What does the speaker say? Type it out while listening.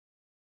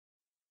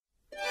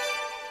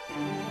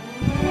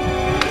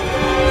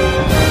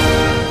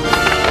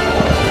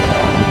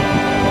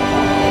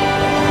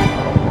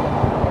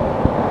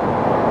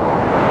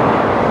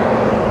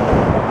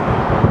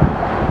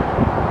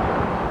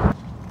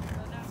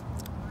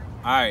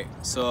Alright,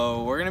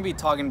 so we're gonna be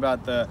talking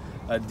about the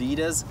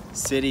Adidas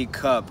City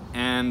Cup,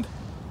 and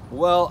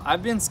well,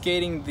 I've been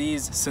skating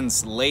these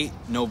since late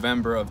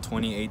November of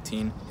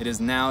 2018. It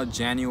is now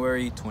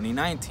January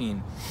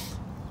 2019,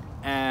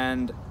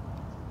 and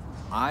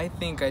I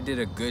think I did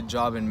a good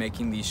job in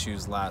making these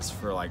shoes last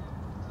for like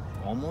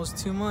almost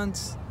 2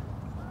 months.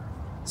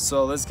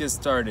 So let's get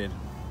started.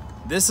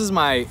 This is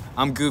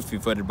I'm goofy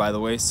footed, by the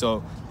way,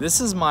 so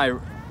this is my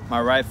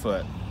right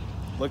foot.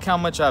 Look how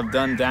much I've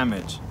done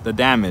the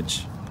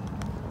damage.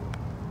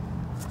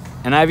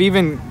 And I've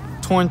even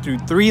torn through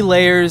 3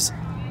 layers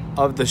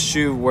of the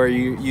shoe where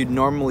you'd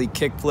normally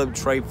kick flip,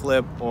 tray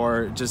flip,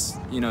 or just,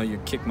 you know, your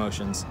kick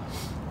motions.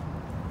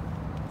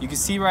 You can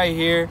see right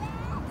here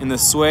in the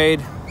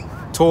suede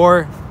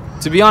tore.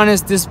 To be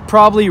honest, this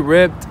probably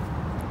ripped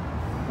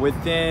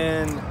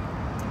within,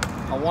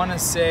 I want to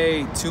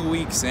say, 2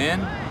 weeks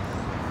in.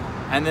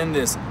 And then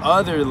this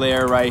other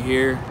layer right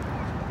here,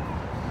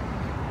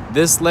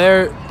 this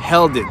layer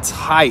held it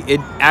tight. It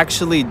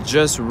actually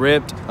just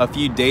ripped a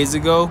few days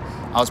ago.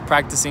 I was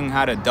practicing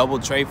how to double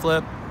tray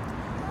flip.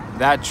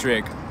 That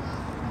trick,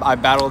 I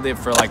battled it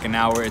for like an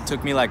hour. It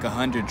took me like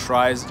 100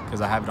 tries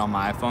because I have it on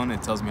my iPhone.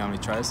 It tells me how many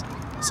tries.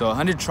 So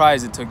 100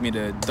 tries it took me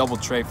to double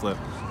tray flip.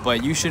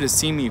 But you should have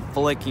seen me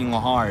flicking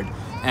hard.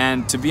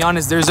 And to be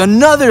honest, there's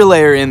another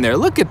layer in there.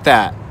 Look at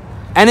that.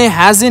 And it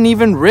hasn't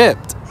even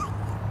ripped.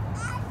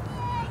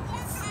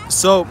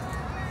 So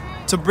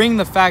to bring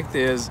the fact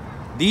is,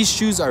 these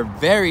shoes are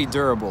very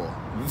durable,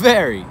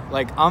 very.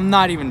 Like, I'm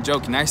not even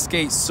joking. I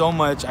skate so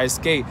much. I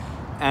skate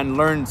and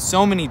learn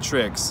so many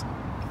tricks,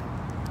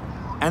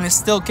 and it's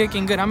still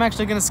kicking good. I'm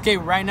actually gonna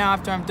skate right now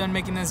after I'm done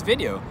making this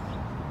video.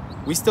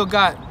 We still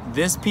got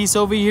this piece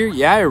over here.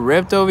 Yeah, it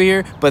ripped over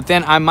here, but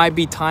then I might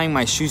be tying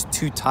my shoes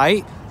too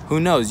tight. Who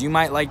knows? You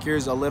might like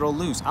yours a little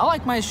loose. I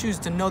like my shoes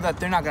to know that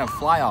they're not gonna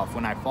fly off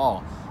when I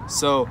fall.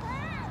 So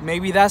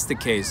maybe that's the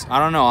case. I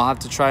don't know. I'll have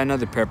to try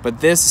another pair,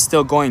 but this is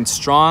still going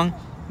strong.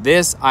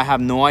 This, I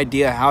have no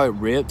idea how it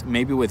ripped,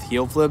 maybe with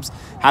heel flips.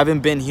 Haven't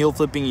been heel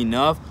flipping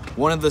enough.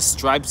 One of the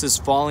stripes is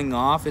falling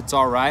off. It's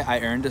all right, I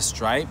earned a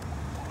stripe.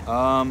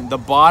 The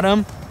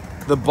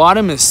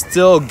bottom is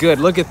still good.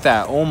 Look at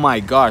that, oh my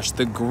gosh.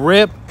 The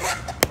grip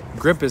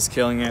is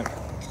killing it.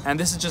 And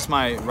this is just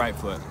my right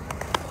foot.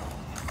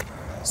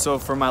 So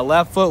for my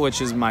left foot,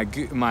 which is my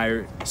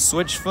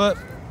switch foot,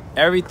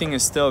 everything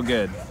is still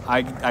good.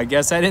 I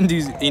guess I didn't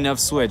do enough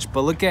switch,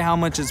 but look at how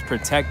much it's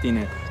protecting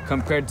it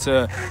compared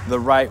to the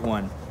right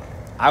one.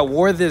 I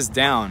wore this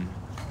down.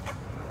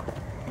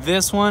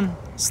 This one,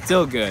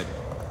 still good.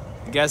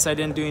 I guess I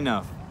didn't do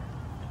enough.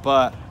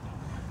 But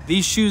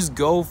these shoes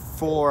go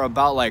for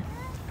about like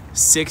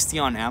 60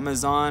 on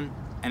Amazon.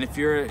 And if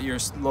you're at your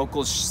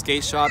local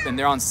skate shop and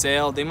they're on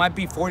sale, they might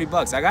be 40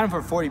 bucks. I got them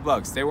for 40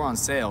 bucks. They were on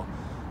sale.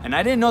 And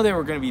I didn't know they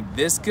were gonna be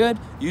this good.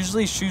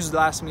 Usually shoes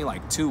last me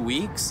like 2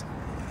 weeks.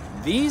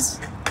 These,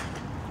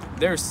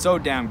 they're so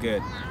damn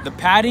good. The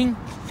padding,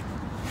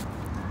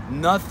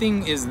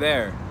 nothing is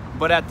there.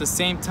 But at the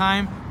same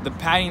time, the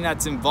padding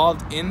that's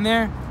involved in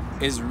there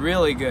is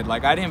really good.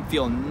 Like, I didn't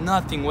feel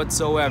nothing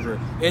whatsoever.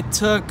 It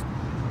took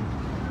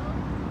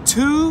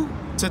 2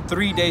 to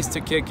 3 days to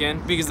kick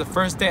in, because the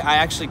first day I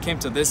actually came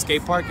to this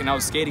skate park and I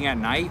was skating at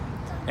night.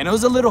 And it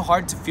was a little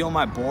hard to feel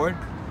my board,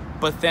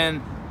 but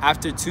then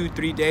after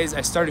 2-3 days,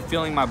 I started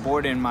feeling my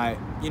board and my,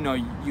 you know,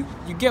 you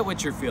get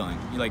what you're feeling.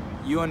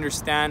 You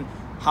understand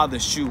how the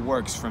shoe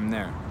works from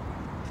there.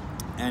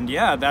 And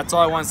yeah, that's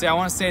all I want to say. I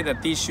want to say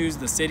that these shoes,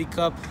 the City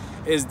Cup,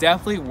 is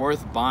definitely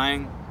worth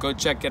buying. Go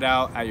check it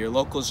out at your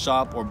local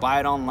shop or buy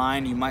it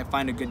online. You might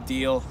find a good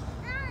deal.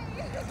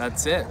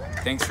 That's it.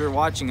 Thanks for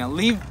watching. And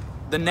leave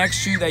the next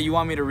shoe that you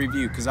want me to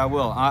review, because I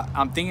will.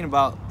 I'm thinking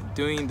about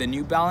doing the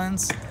New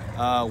Balance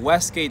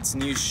Westgate's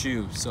new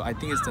shoe. So I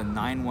think it's the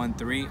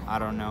 913. I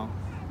don't know.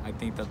 I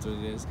think that's what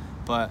it is.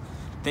 But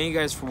thank you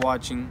guys for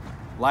watching.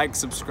 Like,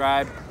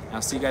 subscribe.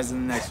 I'll see you guys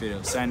in the next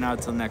video. Signing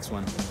out till next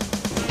one.